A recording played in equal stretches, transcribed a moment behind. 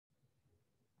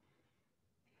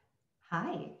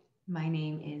Hi, my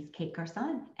name is Kate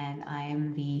Garcon, and I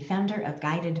am the founder of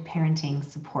Guided Parenting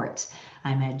Support.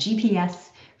 I'm a GPS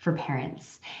for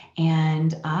parents,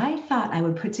 and I thought I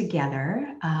would put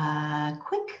together a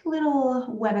quick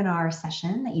little webinar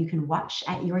session that you can watch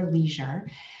at your leisure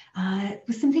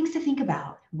with some things to think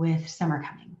about with summer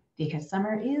coming, because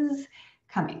summer is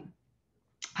coming.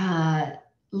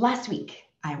 Last week,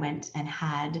 I went and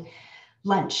had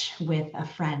lunch with a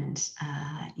friend,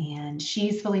 and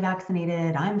she's fully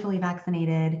vaccinated, I'm fully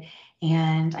vaccinated,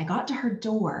 and I got to her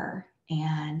door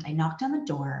and I knocked on the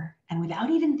door, and without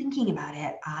even thinking about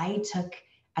it, I took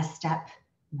a step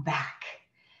back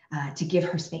to give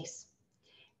her space.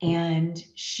 And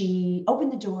she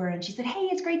opened the door and she said, "Hey,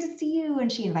 it's great to see you."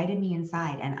 And she invited me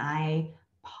inside, and I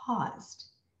paused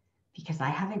because I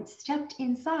haven't stepped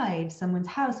inside someone's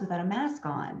house without a mask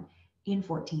on in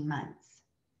 14 months.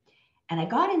 And I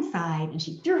got inside and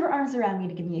she threw her arms around me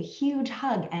to give me a huge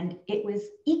hug. And it was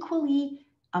equally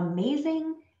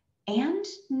amazing and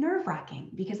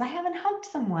nerve-wracking because I haven't hugged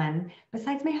someone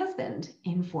besides my husband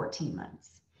in 14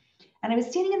 months. And I was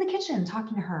standing in the kitchen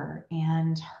talking to her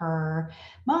and her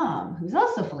mom, who's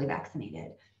also fully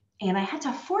vaccinated. And I had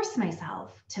to force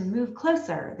myself to move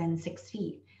closer than 6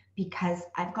 feet because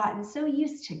I've gotten so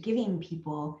used to giving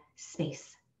people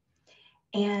space.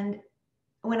 And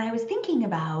when I was thinking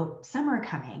about summer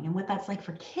coming and what that's like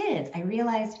for kids, I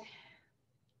realized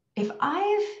if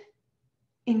I've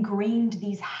ingrained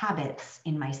these habits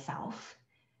in myself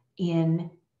in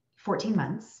 14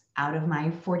 months out of my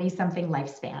 40-something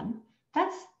lifespan,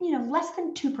 that's less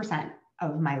than 2%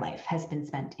 of my life has been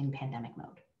spent in pandemic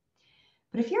mode.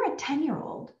 But if you're a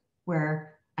 10-year-old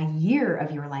where a year of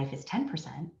your life is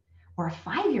 10%, or a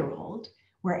 5-year-old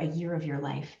where a year of your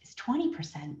life is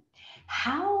 20%,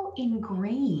 how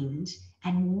ingrained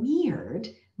and weird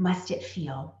must it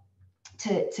feel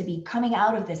to be coming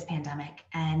out of this pandemic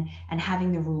and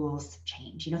having the rules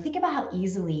change? Think about how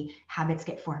easily habits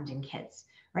get formed in kids,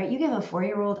 right? You give a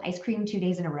 4-year-old ice cream 2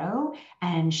 days in a row,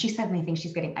 and she suddenly thinks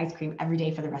she's getting ice cream every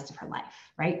day for the rest of her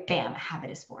life, right? Bam, a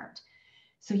habit is formed.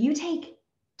 So you take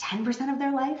 10% of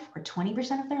their life or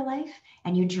 20% of their life,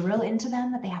 and you drill into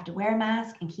them that they have to wear a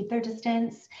mask and keep their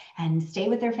distance and stay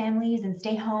with their families and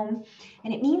stay home.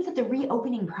 And it means that the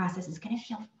reopening process is going to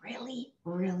feel really,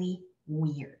 really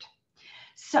weird.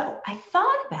 So I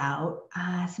thought about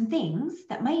some things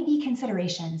that might be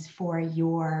considerations for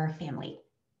your family.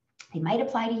 They might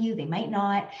apply to you, they might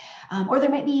not, or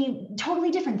there might be totally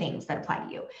different things that apply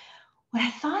to you. What I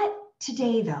thought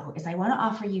today, though, is I want to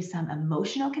offer you some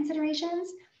emotional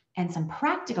considerations and some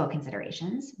practical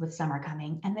considerations with summer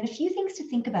coming, and then a few things to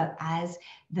think about as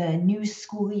the new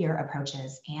school year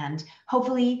approaches. And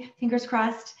hopefully, fingers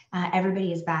crossed,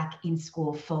 everybody is back in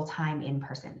school full-time in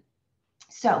person.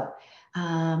 So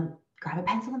grab a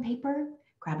pencil and paper,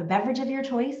 grab a beverage of your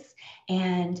choice,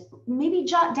 and maybe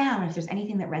jot down if there's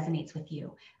anything that resonates with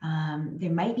you.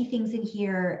 There might be things in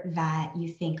here that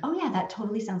you think, oh yeah, that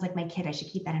totally sounds like my kid. I should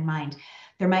keep that in mind.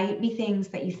 There might be things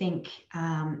that you think,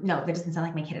 no, that doesn't sound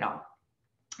like my kid at all.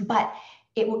 But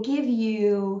it will give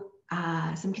you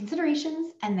some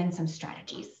considerations and then some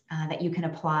strategies that you can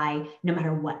apply no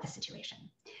matter what the situation.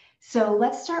 So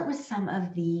let's start with some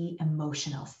of the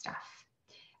emotional stuff.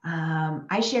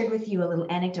 I shared with you a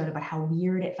little anecdote about how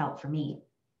weird it felt for me.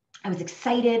 I was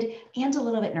excited and a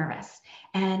little bit nervous.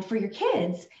 And for your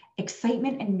kids,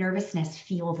 excitement and nervousness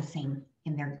feel the same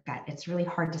in their gut. It's really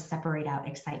hard to separate out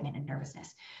excitement and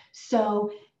nervousness.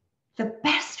 So the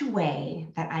best way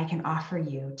that I can offer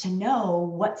you to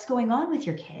know what's going on with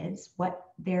your kids, what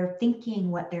they're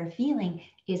thinking, what they're feeling,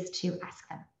 is to ask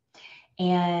them.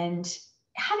 And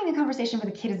having a conversation with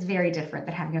a kid is very different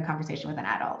than having a conversation with an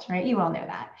adult, right? You all know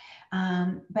that.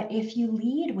 But if you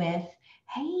lead with,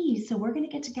 hey, so we're going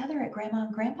to get together at Grandma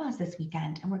and Grandpa's this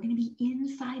weekend, and we're going to be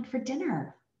inside for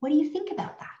dinner. What do you think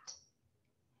about that?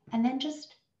 And then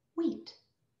just wait.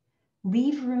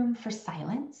 Leave room for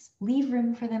silence. Leave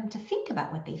room for them to think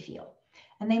about what they feel.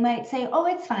 And they might say, oh,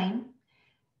 it's fine.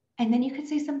 And then you could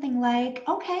say something like,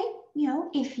 okay,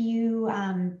 if you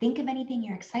think of anything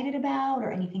you're excited about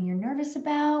or anything you're nervous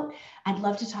about, I'd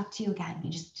love to talk to you again.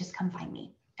 You just come find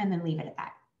me, and then leave it at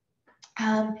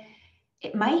that.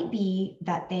 It might be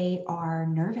that they are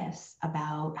nervous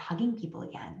about hugging people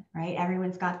again, right?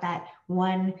 Everyone's got that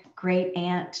one great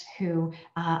aunt who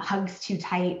hugs too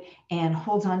tight and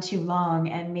holds on too long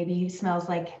and maybe smells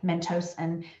like Mentos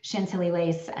and Chantilly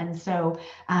lace. And so,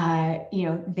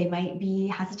 they might be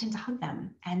hesitant to hug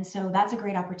them. And so that's a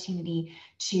great opportunity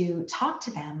to talk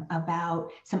to them about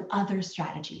some other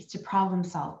strategies to problem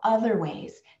solve, other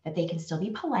ways that they can still be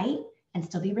polite and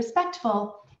still be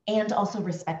respectful and also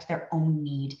respect their own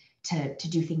need to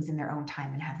do things in their own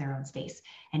time and have their own space.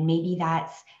 And maybe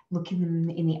that's looking them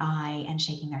in the eye and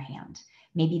shaking their hand.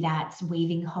 Maybe that's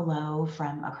waving hello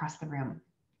from across the room.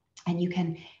 And you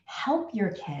can help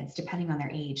your kids, depending on their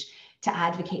age, to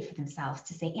advocate for themselves,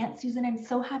 to say, Aunt Susan, I'm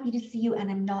so happy to see you and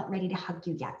I'm not ready to hug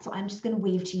you yet. So I'm just going to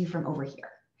wave to you from over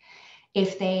here.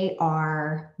 If they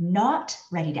are not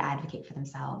ready to advocate for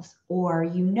themselves, or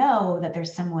you know that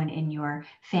there's someone in your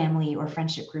family or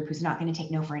friendship group who's not going to take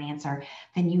no for an answer,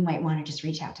 then you might want to just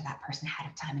reach out to that person ahead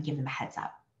of time and give them a heads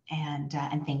up and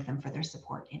thank them for their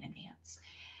support in advance.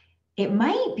 It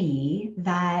might be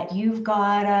that you've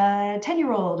got a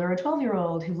 10-year-old or a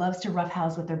 12-year-old who loves to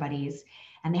roughhouse with their buddies,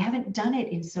 and they haven't done it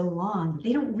in so long.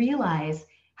 They don't realize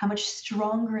how much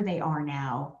stronger they are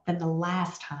now than the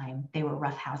last time they were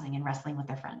roughhousing and wrestling with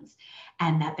their friends,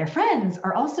 and that their friends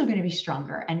are also going to be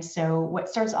stronger. And so what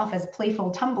starts off as playful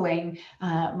tumbling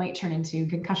might turn into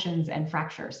concussions and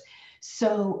fractures.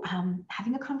 So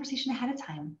having a conversation ahead of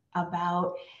time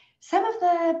about some of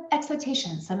the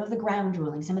expectations, some of the ground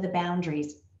ruling, some of the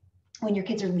boundaries when your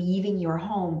kids are leaving your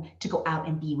home to go out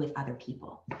and be with other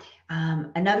people.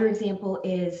 Another example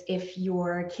is if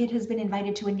your kid has been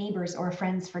invited to a neighbor's or a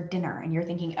friend's for dinner and you're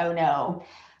thinking, oh no,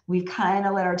 we've kind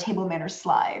of let our table manners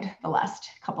slide the last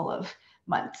couple of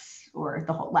months or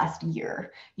the whole last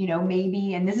year,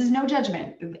 maybe, and this is no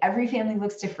judgment, every family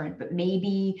looks different, but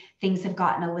maybe things have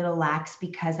gotten a little lax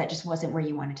because that just wasn't where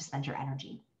you wanted to spend your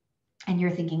energy. And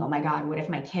you're thinking, oh my God, what if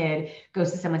my kid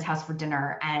goes to someone's house for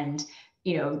dinner and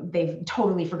they've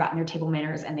totally forgotten their table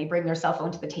manners and they bring their cell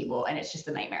phone to the table and it's just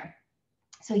a nightmare.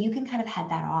 So you can kind of head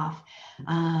that off.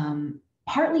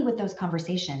 Partly with those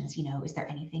conversations, is there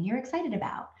anything you're excited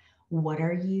about? What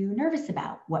are you nervous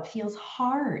about? What feels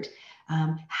hard?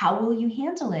 How will you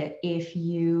handle it if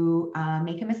you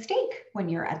make a mistake when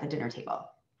you're at the dinner table?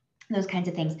 Those kinds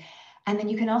of things. And then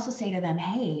you can also say to them,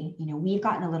 hey, we've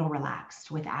gotten a little relaxed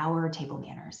with our table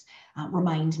manners.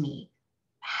 Remind me,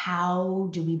 how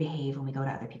do we behave when we go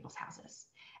to other people's houses?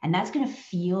 And that's going to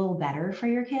feel better for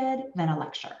your kid than a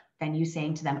lecture, than you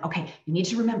saying to them, okay, you need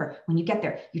to remember when you get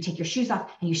there, you take your shoes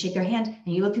off and you shake their hand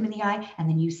and you look them in the eye and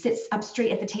then you sit up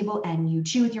straight at the table and you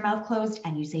chew with your mouth closed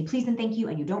and you say please and thank you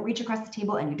and you don't reach across the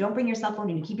table and you don't bring your cell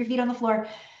phone and you keep your feet on the floor.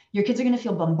 Your kids are going to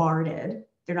feel bombarded.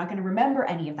 They're not going to remember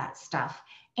any of that stuff.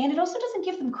 And it also doesn't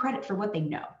give them credit for what they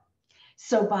know.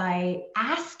 So by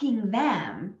asking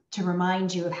them to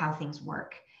remind you of how things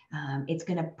work, it's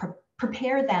going to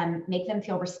prepare them, make them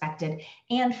feel respected.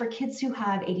 And for kids who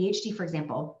have ADHD, for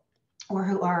example, or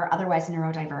who are otherwise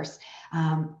neurodiverse,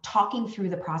 talking through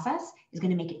the process is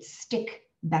going to make it stick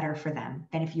better for them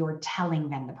than if you're telling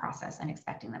them the process and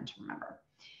expecting them to remember.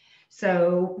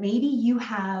 So maybe you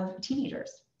have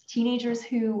teenagers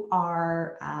who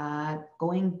are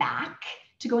going back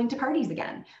to going to parties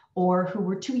again, or who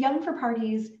were too young for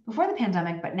parties before the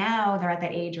pandemic, but now they're at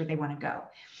that age where they want to go.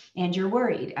 And you're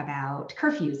worried about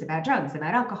curfews, about drugs,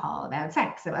 about alcohol, about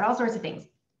sex, about all sorts of things.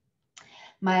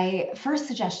 My first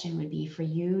suggestion would be for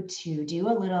you to do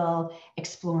a little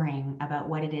exploring about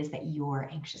what it is that you're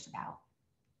anxious about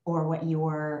or what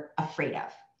you're afraid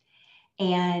of.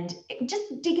 And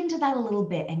just dig into that a little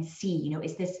bit and see,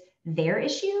 is this their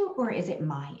issue or is it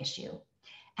my issue?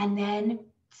 And then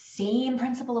same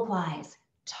principle applies.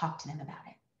 Talk to them about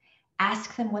it.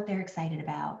 Ask them what they're excited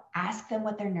about. Ask them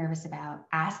what they're nervous about.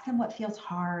 Ask them what feels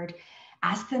hard.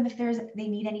 Ask them if they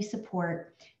need any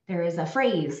support. There is a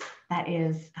phrase that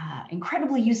is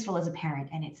incredibly useful as a parent,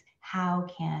 and it's, how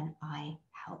can I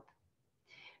help?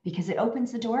 Because it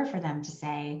opens the door for them to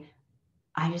say,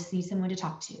 I just need someone to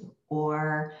talk to,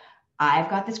 or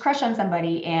I've got this crush on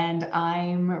somebody and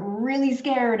I'm really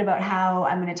scared about how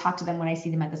I'm going to talk to them when I see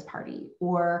them at this party,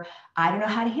 or I don't know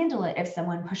how to handle it if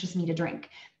someone pushes me to drink.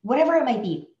 Whatever it might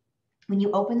be, when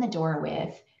you open the door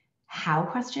with how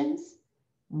questions,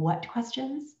 what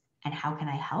questions, and how can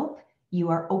I help, you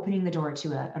are opening the door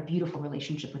to a beautiful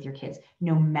relationship with your kids,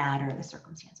 no matter the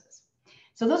circumstances.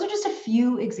 So those are just a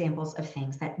few examples of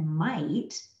things that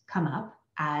might come up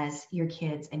as your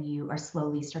kids and you are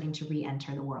slowly starting to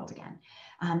re-enter the world again.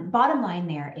 Bottom line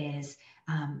there is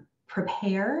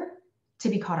prepare to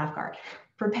be caught off guard.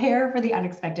 Prepare for the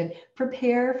unexpected.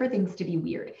 Prepare for things to be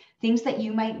weird. Things that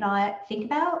you might not think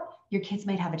about, your kids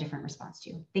might have a different response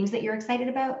to. Things that you're excited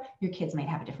about, your kids might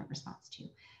have a different response to.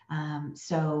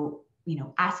 So,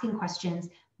 asking questions,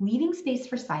 leaving space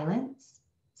for silence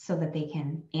so that they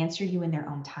can answer you in their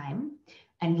own time,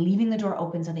 and leaving the door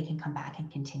open so they can come back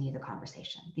and continue the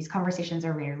conversation. These conversations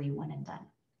are rarely one and done.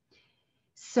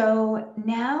 So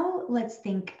now let's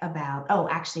think about,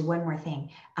 actually one more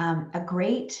thing. A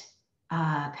great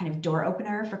kind of door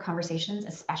opener for conversations,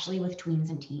 especially with tweens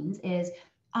and teens, is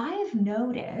I've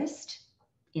noticed,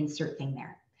 insert thing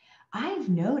there. I've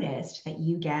noticed that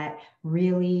you get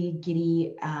really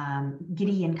giddy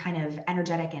and kind of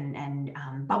energetic and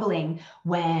bubbling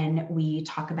when we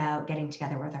talk about getting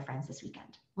together with our friends this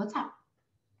weekend. What's up?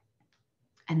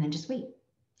 And then just wait.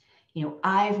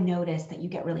 I've noticed that you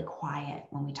get really quiet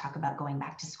when we talk about going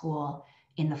back to school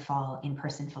in the fall, in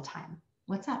person, full time.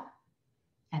 What's up?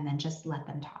 And then just let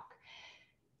them talk.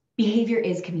 Behavior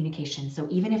is communication. So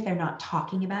even if they're not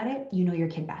talking about it, you know your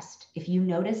kid best. If you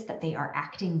notice that they are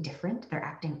acting different, they're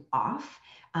acting off,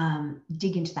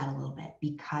 dig into that a little bit,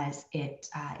 because it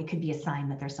could be a sign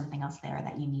that there's something else there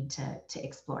that you need to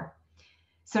explore.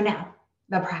 So now,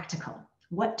 the practical.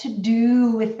 What to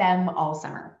do with them all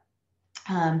summer.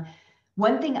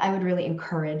 One thing I would really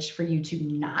encourage for you to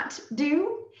not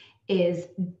do is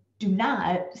do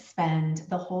not spend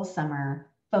the whole summer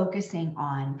focusing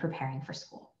on preparing for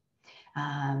school.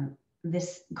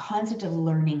 This concept of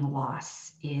learning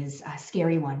loss is a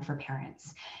scary one for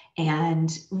parents.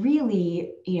 And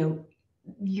really, your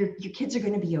kids are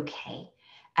going to be okay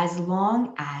as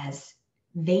long as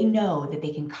they know that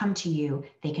they can come to you,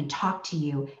 they can talk to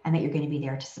you, and that you're going to be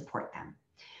there to support them.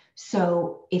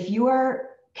 So if you are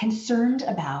concerned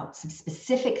about some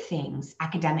specific things,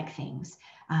 academic things,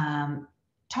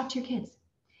 talk to your kids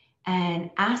and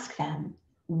ask them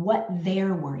what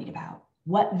they're worried about,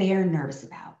 what they're nervous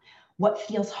about, what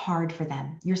feels hard for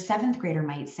them. Your 7th grader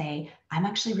might say, I'm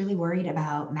actually really worried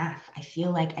about math. I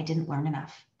feel like I didn't learn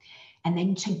enough. And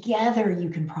then together you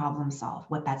can problem solve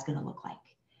what that's going to look like.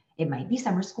 It might be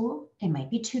summer school, it might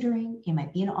be tutoring, it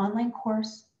might be an online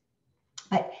course,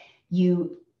 but your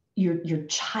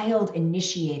child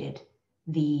initiated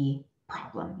the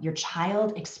problem. Your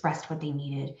child expressed what they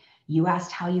needed. You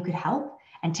asked how you could help,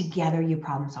 and together you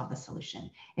problem solve the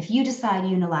solution. If you decide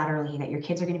unilaterally that your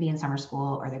kids are going to be in summer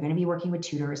school, or they're going to be working with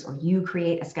tutors, or you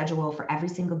create a schedule for every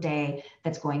single day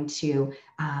that's going to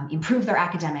improve their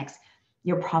academics,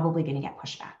 you're probably going to get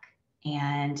pushback.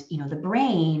 And the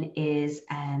brain is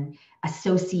an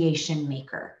association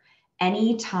maker.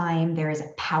 Anytime there is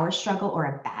a power struggle or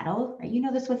a battle, right? You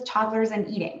know this with toddlers and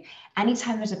eating.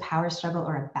 Anytime there's a power struggle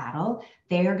or a battle,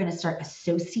 they are going to start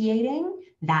associating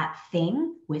that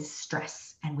thing with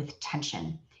stress and with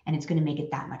tension, and it's going to make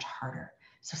it that much harder.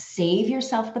 So save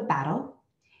yourself the battle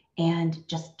and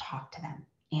just talk to them.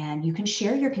 And you can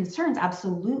share your concerns,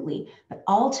 absolutely, but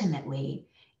ultimately,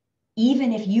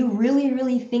 even if you really,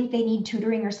 really think they need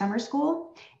tutoring or summer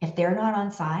school, if they're not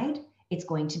on side, it's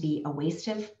going to be a waste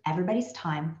of everybody's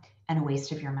time and a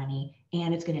waste of your money,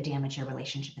 and it's going to damage your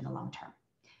relationship in the long term.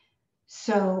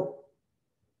 So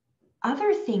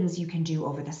other things you can do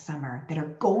over the summer that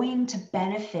are going to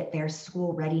benefit their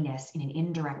school readiness in an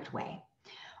indirect way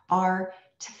are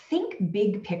to think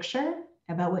big picture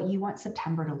about what you want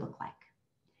September to look like.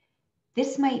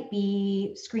 This might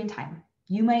be screen time.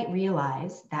 You might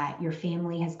realize that your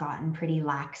family has gotten pretty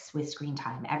lax with screen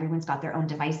time. Everyone's got their own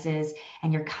devices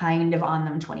and you're kind of on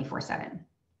them 24/7.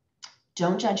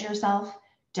 Don't judge yourself.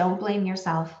 Don't blame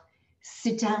yourself.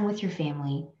 Sit down with your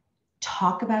family,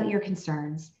 talk about your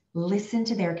concerns, listen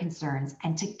to their concerns,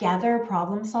 and together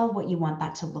problem solve what you want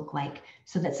that to look like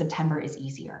so that September is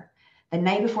easier. The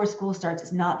night before school starts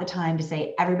is not the time to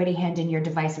say, everybody hand in your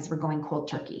devices, we're going cold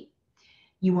turkey.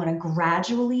 You want to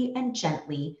gradually and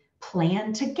gently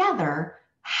plan together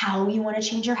how you want to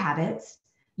change your habits.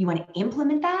 You want to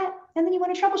implement that, and then you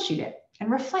want to troubleshoot it and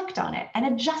reflect on it and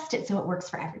adjust it so it works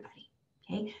for everybody.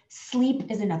 Okay? Sleep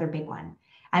is another big one.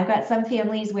 I've got some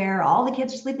families where all the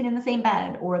kids are sleeping in the same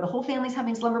bed, or the whole family's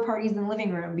having slumber parties in the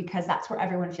living room because that's where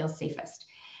everyone feels safest.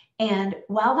 And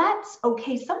while that's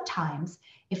okay sometimes,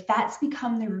 if that's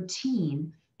become the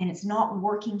routine and it's not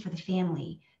working for the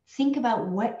family, think about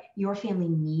what your family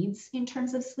needs in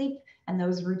terms of sleep and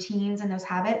those routines and those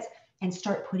habits, and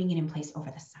start putting it in place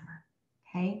over the summer.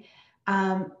 Okay.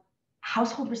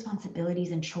 Household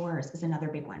responsibilities and chores is another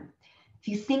big one. If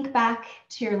you think back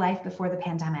to your life before the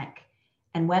pandemic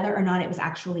and whether or not it was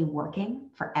actually working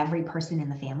for every person in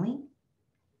the family,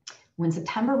 when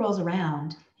September rolls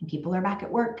around and people are back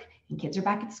at work and kids are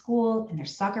back at school and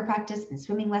there's soccer practice and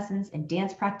swimming lessons and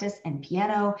dance practice and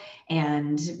piano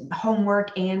and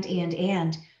homework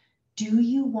and, do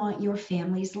you want your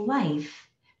family's life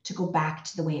to go back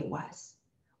to the way it was?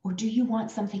 Or do you want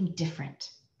something different?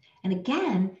 And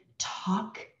again,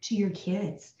 talk to your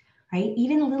kids, right?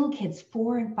 Even little kids,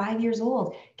 4 and 5 years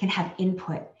old, can have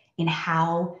input in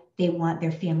how they want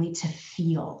their family to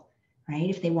feel, right?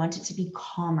 If they want it to be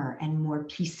calmer and more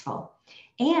peaceful.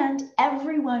 And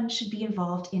everyone should be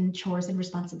involved in chores and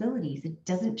responsibilities. It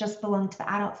doesn't just belong to the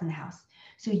adults in the house.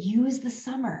 So use the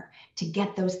summer to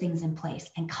get those things in place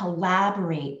and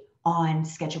collaborate on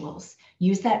schedules.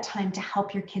 Use that time to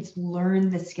help your kids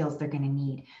learn the skills they're going to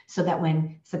need so that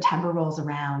when September rolls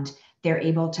around, they're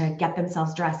able to get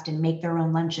themselves dressed and make their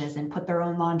own lunches and put their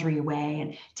own laundry away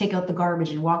and take out the garbage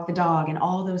and walk the dog and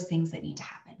all those things that need to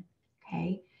happen.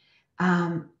 Okay.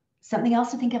 Something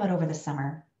else to think about over the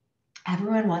summer.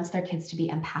 Everyone wants their kids to be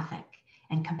empathic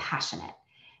and compassionate.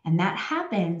 And that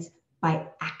happens by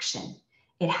action.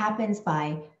 It happens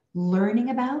by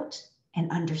learning about and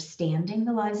understanding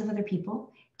the lives of other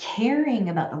people, caring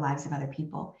about the lives of other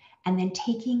people, and then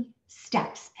taking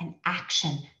steps and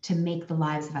action to make the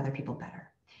lives of other people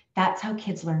better. That's how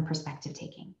kids learn perspective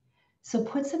taking. So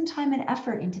put some time and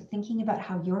effort into thinking about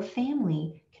how your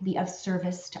family can be of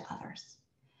service to others.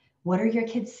 What are your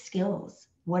kids' skills?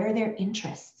 What are their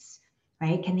interests,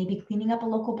 right? Can they be cleaning up a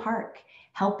local park,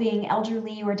 helping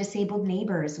elderly or disabled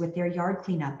neighbors with their yard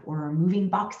cleanup, or moving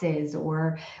boxes,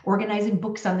 or organizing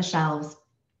books on the shelves?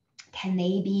 Can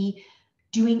they be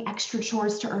doing extra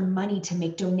chores to earn money to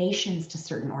make donations to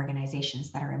certain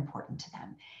organizations that are important to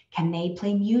them? Can they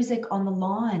play music on the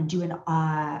lawn, do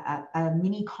a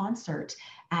mini concert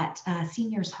at a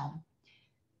senior's home?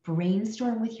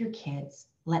 Brainstorm with your kids,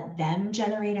 let them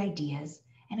generate ideas,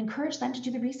 and encourage them to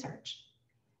do the research.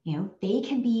 You know, they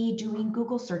can be doing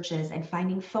Google searches and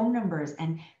finding phone numbers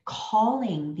and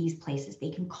calling these places. They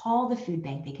can call the food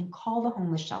bank, they can call the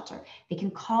homeless shelter, they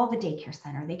can call the daycare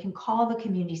center, they can call the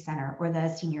community center or the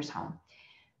senior's home.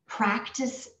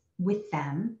 Practice with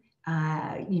them,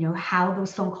 how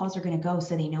those phone calls are going to go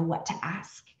so they know what to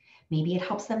ask. Maybe it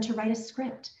helps them to write a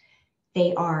script.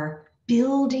 They are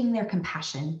building their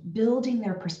compassion, building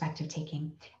their perspective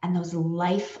taking, and those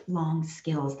lifelong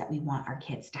skills that we want our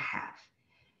kids to have.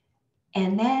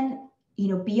 And then,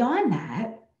 beyond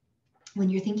that, when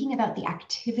you're thinking about the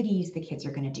activities the kids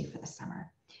are going to do for the summer,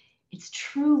 it's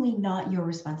truly not your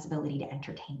responsibility to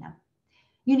entertain them.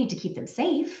 You need to keep them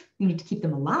safe. You need to keep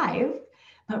them alive.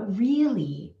 But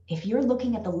really, if you're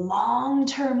looking at the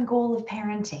long-term goal of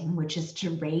parenting, which is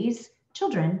to raise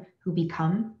children who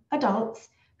become adults,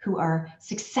 who are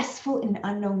successful in an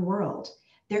unknown world,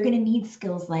 they're going to need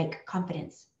skills like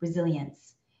confidence,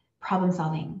 resilience, problem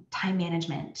solving, time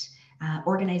management,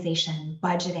 organization,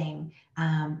 budgeting.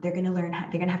 They're going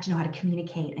to have to know how to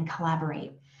communicate and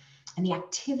collaborate. And the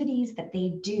activities that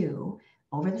they do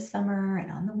over the summer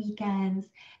and on the weekends,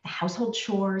 the household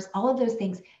chores, all of those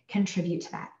things contribute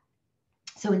to that.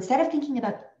 So instead of thinking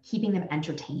about keeping them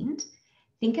entertained,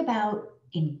 think about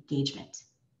engagement.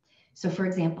 So for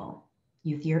example,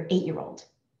 if you're 8-year-old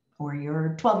or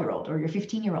your 12-year-old or your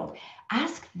 15-year-old,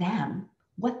 ask them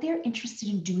what they're interested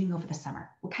in doing over the summer,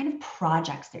 what kind of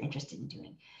projects they're interested in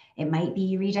doing. It might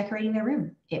be redecorating their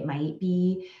room. It might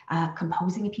be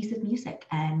composing a piece of music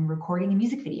and recording a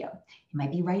music video. It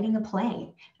might be writing a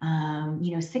play.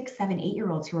 6, 7,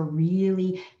 8-year-olds who are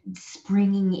really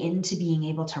springing into being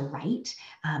able to write,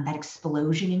 that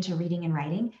explosion into reading and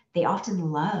writing, they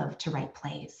often love to write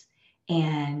plays.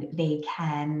 And they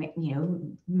can,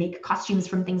 make costumes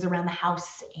from things around the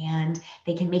house, and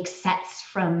they can make sets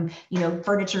from,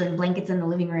 furniture and blankets in the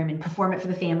living room and perform it for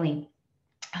the family.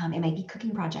 It might be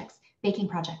cooking projects, baking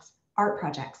projects, art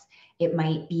projects. It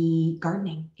might be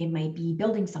gardening. It might be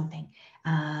building something.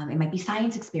 It might be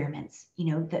science experiments.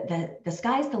 The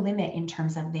sky's the limit in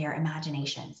terms of their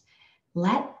imaginations.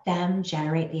 Let them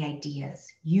generate the ideas.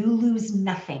 You lose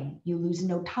nothing. You lose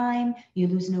no time. You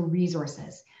lose no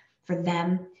resources for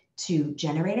them to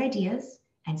generate ideas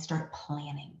and start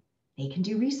planning. They can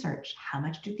do research. How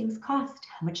much do things cost?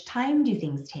 How much time do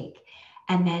things take?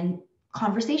 And then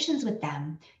conversations with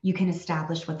them, you can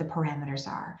establish what the parameters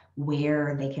are,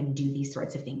 where they can do these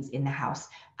sorts of things in the house,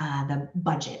 the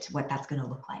budget, what that's going to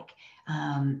look like.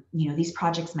 These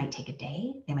projects might take a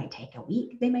day, they might take a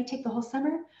week, they might take the whole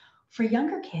summer. For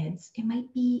younger kids, it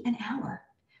might be an hour,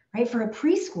 right? For a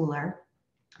preschooler,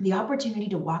 the opportunity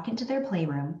to walk into their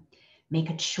playroom, make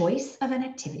a choice of an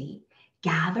activity,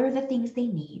 gather the things they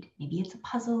need. Maybe it's a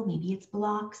puzzle, maybe it's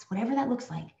blocks, whatever that looks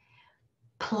like.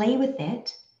 Play with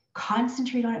it,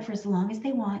 concentrate on it for as long as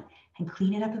they want, and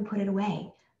clean it up and put it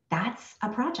away. That's a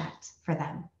project for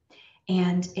them.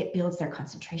 And it builds their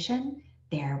concentration,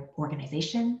 their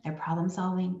organization, their problem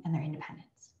solving, and their independence.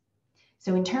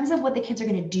 So in terms of what the kids are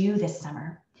going to do this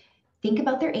summer, think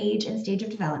about their age and stage of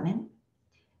development.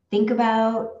 Think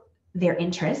about their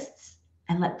interests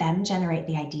and let them generate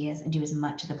the ideas and do as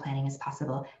much of the planning as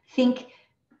possible. Think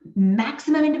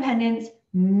maximum independence,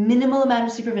 minimal amount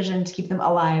of supervision to keep them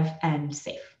alive and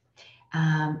safe.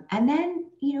 And then,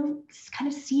 kind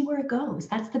of see where it goes.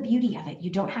 That's the beauty of it. You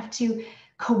don't have to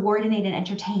coordinate and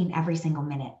entertain every single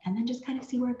minute, and then just kind of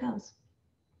see where it goes.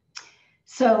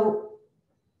 So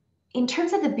in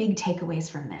terms of the big takeaways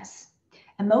from this,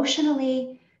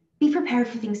 emotionally, be prepared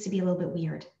for things to be a little bit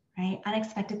weird, right?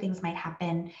 Unexpected things might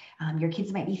happen. Your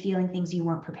kids might be feeling things you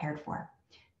weren't prepared for.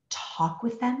 Talk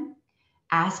with them,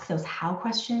 ask those how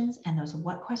questions and those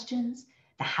what questions,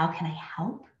 the how can I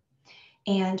help,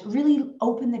 and really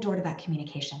open the door to that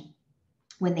communication.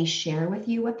 When they share with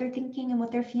you what they're thinking and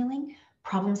what they're feeling,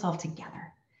 problem solve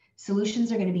together.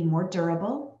 Solutions are going to be more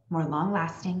durable, more long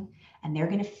lasting, and they're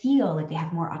going to feel like they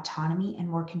have more autonomy and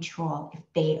more control if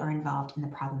they are involved in the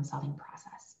problem solving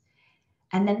process.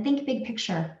 And then think big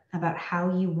picture about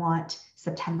how you want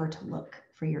September to look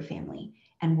for your family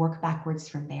and work backwards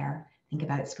from there. Think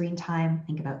about screen time,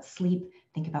 think about sleep,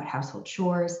 think about household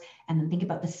chores, and then think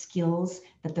about the skills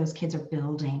that those kids are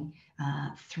building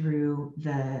through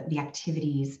the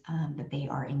activities that they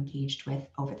are engaged with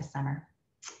over the summer.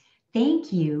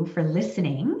 Thank you for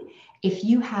listening. If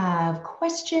you have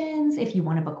questions, if you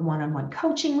want to book one-on-one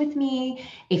coaching with me,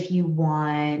 if you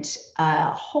want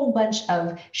a whole bunch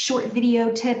of short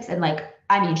video tips, and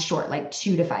short, like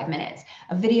 2 to 5 minutes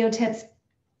of video tips,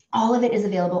 all of it is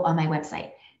available on my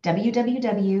website,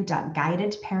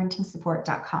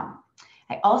 www.GuidedParentingSupport.com.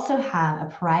 I also have a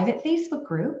private Facebook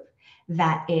group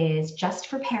that is just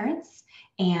for parents,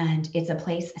 and it's a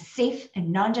safe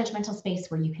and non-judgmental space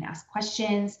where you can ask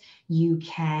questions, you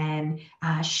can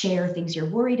share things you're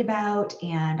worried about,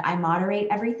 and I moderate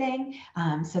everything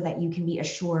so that you can be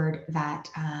assured that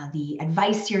the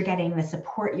advice you're getting, the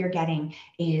support you're getting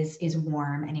is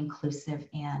warm and inclusive,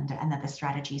 and that the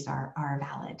strategies are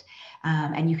valid.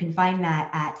 And you can find that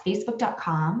at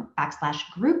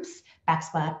facebook.com/groups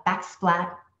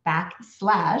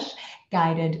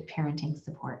 /guided parenting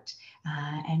support.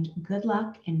 And good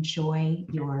luck. Enjoy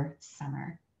your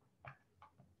summer.